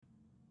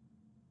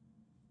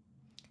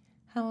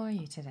How are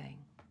you today?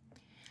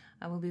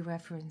 I will be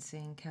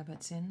referencing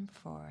Kabat-Zinn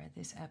for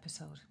this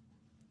episode.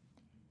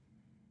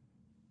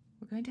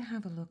 We're going to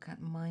have a look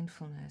at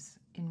mindfulness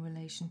in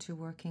relation to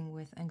working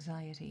with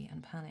anxiety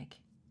and panic.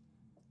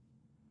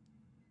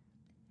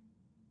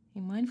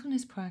 In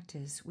mindfulness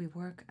practice, we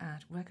work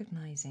at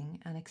recognizing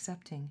and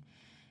accepting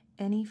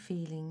any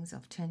feelings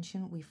of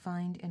tension we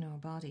find in our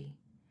body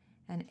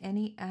and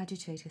any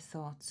agitated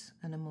thoughts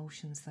and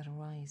emotions that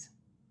arise.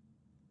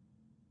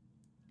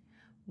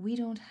 We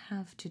don't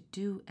have to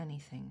do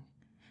anything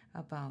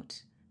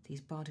about these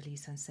bodily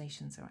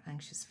sensations or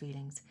anxious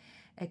feelings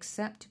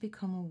except to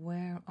become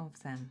aware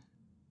of them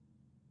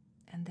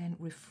and then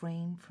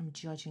refrain from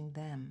judging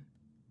them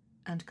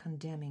and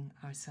condemning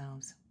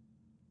ourselves.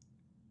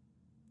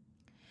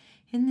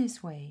 In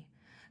this way,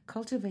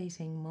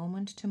 cultivating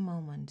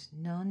moment-to-moment,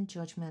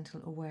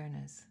 non-judgmental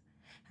awareness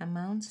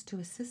amounts to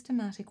a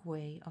systematic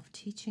way of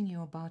teaching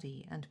your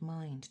body and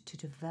mind to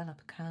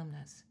develop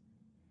calmness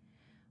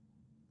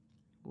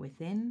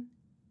within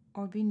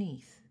or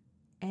beneath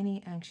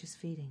any anxious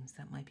feelings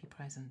that might be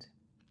present.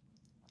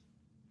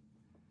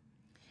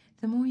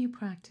 The more you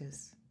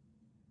practice,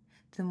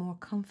 the more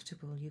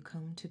comfortable you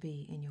come to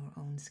be in your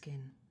own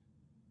skin.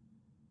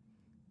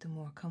 The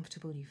more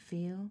comfortable you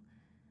feel,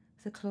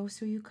 the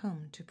closer you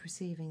come to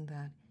perceiving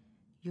that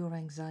your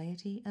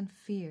anxiety and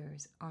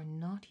fears are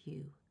not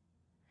you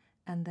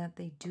and that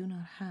they do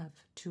not have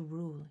to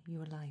rule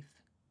your life.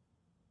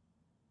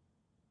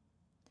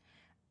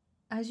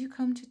 As you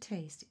come to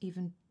taste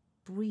even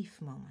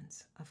brief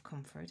moments of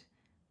comfort,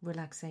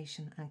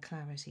 relaxation and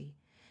clarity,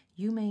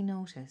 you may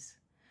notice,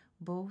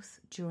 both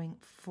during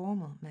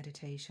formal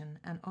meditation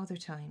and other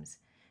times,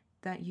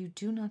 that you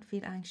do not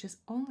feel anxious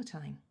all the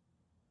time.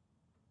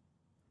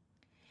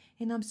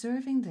 In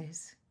observing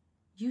this,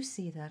 you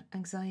see that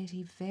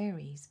anxiety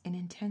varies in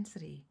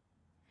intensity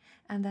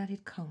and that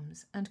it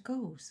comes and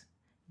goes,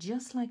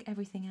 just like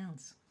everything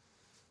else.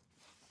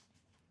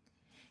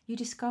 You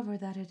discover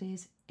that it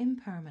is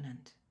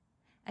impermanent,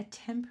 a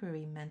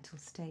temporary mental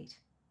state,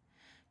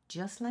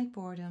 just like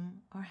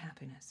boredom or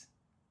happiness.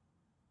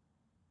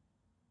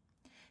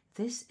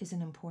 This is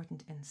an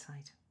important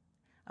insight,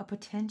 a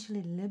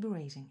potentially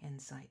liberating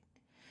insight,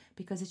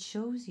 because it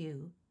shows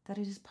you that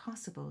it is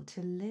possible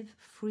to live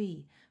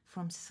free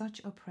from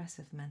such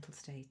oppressive mental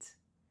states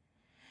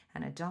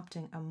and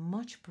adopting a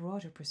much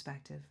broader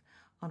perspective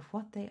on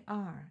what they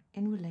are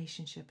in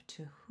relationship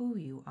to who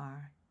you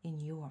are in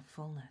your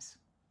fullness.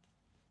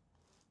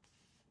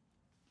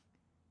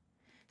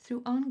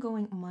 Through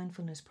ongoing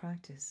mindfulness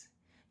practice,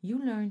 you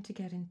learn to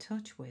get in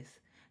touch with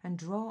and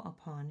draw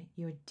upon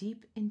your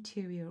deep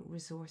interior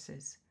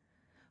resources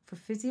for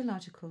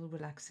physiological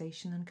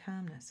relaxation and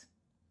calmness.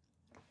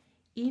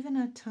 Even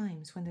at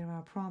times when there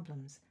are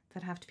problems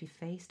that have to be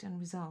faced and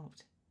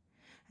resolved,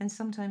 and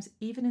sometimes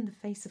even in the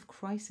face of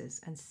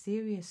crisis and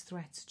serious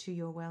threats to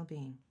your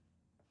well-being.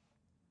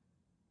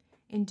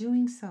 In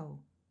doing so,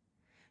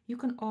 you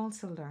can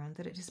also learn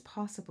that it is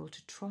possible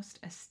to trust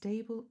a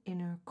stable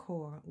inner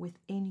core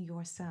within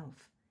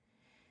yourself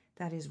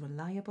that is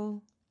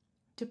reliable,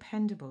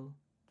 dependable,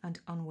 and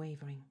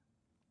unwavering.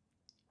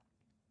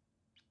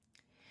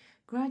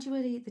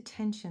 Gradually, the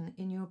tension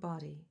in your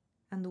body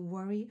and the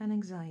worry and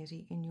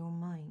anxiety in your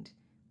mind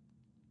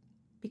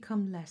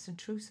become less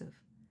intrusive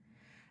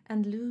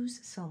and lose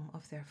some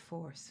of their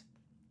force.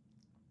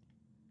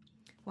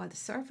 While the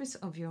surface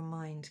of your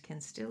mind can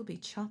still be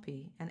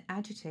choppy and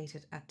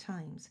agitated at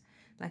times,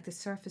 like the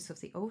surface of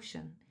the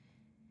ocean,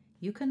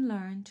 you can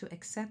learn to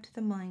accept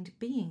the mind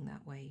being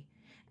that way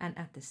and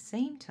at the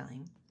same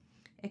time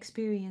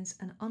experience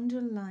an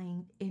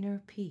underlying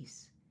inner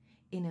peace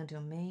in a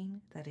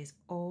domain that is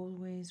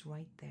always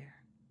right there.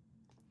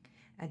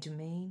 A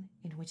domain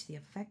in which the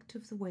effect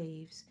of the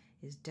waves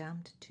is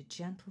damped to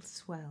gentle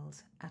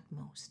swells at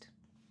most.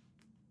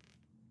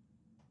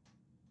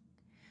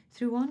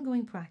 Through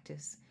ongoing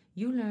practice,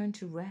 you learn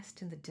to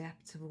rest in the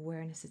depths of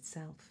awareness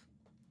itself,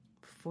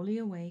 fully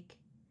awake,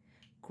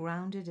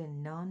 grounded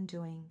in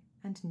non-doing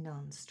and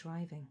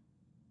non-striving.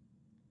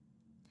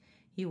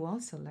 You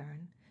also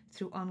learn,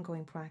 through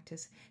ongoing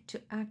practice, to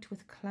act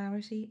with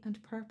clarity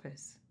and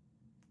purpose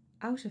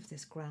out of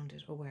this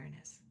grounded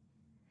awareness,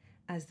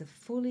 as the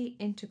fully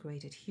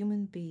integrated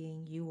human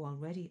being you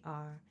already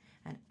are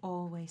and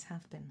always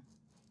have been.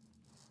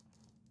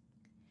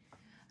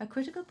 A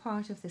critical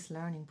part of this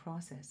learning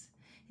process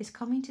is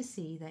coming to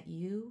see that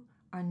you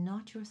are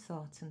not your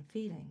thoughts and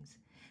feelings,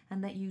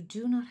 and that you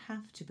do not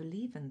have to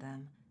believe in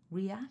them,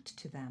 react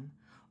to them,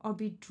 or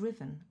be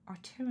driven or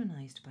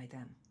tyrannized by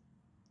them.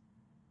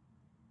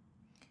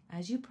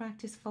 As you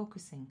practice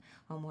focusing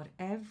on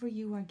whatever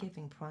you are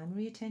giving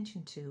primary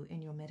attention to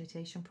in your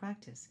meditation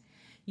practice,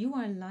 you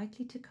are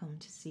likely to come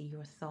to see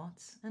your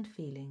thoughts and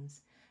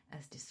feelings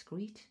as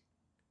discrete,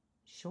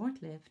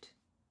 short-lived,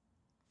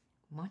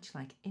 much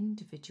like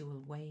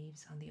individual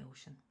waves on the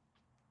ocean.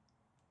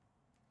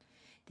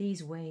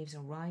 These waves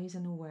arise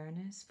in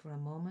awareness for a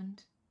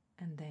moment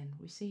and then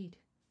recede.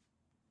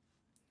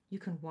 You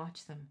can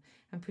watch them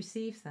and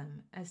perceive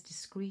them as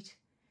discrete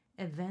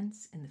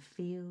events in the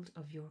field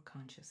of your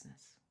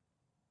consciousness.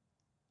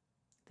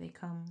 They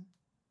come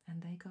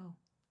and they go.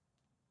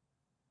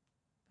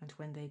 And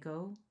when they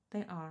go,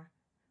 they are,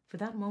 for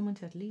that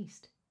moment at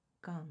least,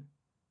 gone.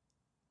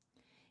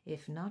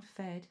 If not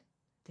fed,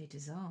 they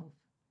dissolve,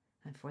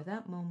 and for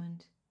that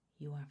moment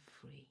you are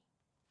free.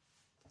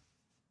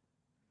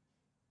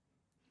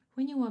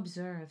 When you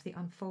observe the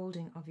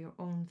unfolding of your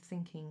own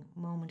thinking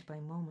moment by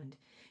moment,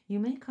 you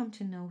may come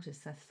to notice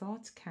that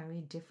thoughts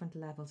carry different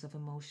levels of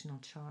emotional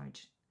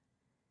charge.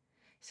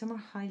 Some are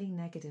highly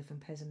negative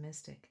and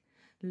pessimistic,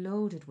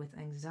 loaded with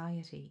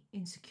anxiety,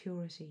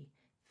 insecurity,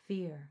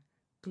 fear,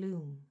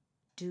 gloom,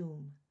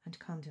 doom, and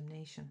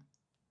condemnation.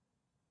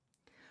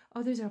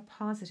 Others are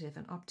positive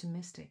and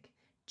optimistic,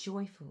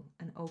 joyful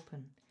and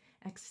open,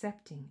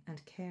 accepting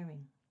and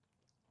caring.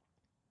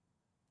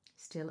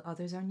 Still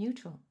others are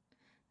neutral,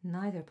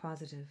 neither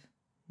positive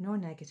nor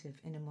negative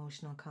in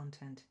emotional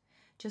content,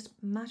 just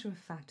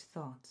matter-of-fact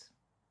thoughts.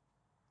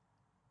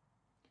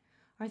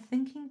 Our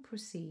thinking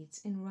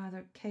proceeds in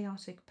rather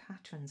chaotic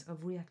patterns of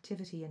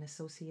reactivity and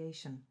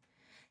association,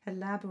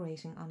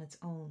 elaborating on its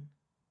own,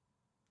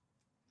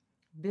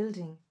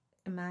 building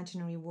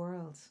imaginary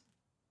worlds,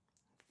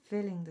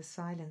 filling the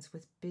silence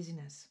with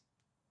busyness.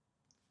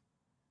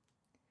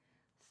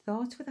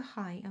 Thoughts with a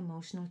high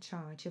emotional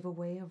charge have a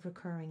way of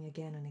recurring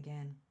again and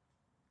again.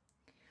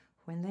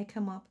 When they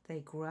come up, they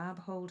grab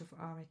hold of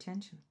our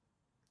attention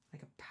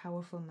like a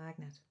powerful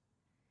magnet,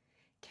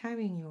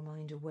 carrying your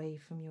mind away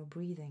from your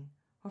breathing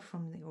or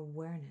from the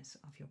awareness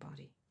of your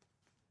body.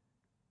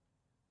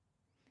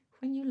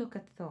 When you look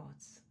at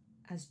thoughts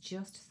as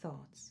just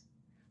thoughts,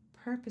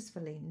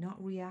 purposefully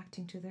not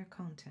reacting to their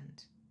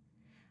content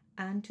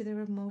and to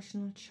their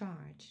emotional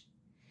charge,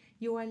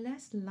 you are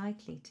less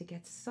likely to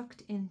get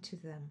sucked into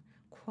them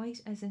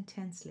quite as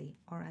intensely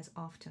or as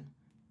often.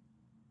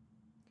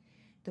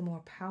 The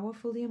more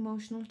powerful the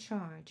emotional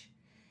charge,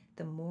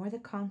 the more the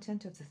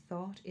content of the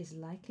thought is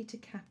likely to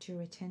capture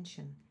your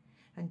attention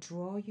and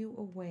draw you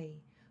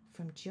away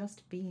from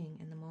just being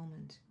in the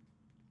moment.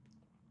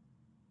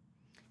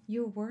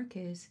 Your work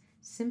is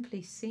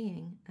simply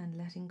seeing and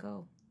letting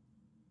go.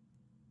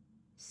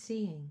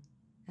 Seeing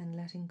and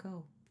letting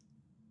go.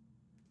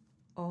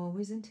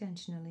 Always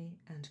intentionally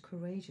and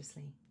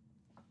courageously.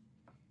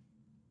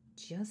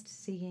 Just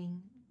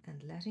seeing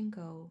and letting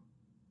go.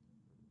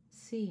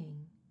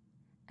 Seeing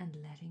and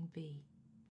letting be.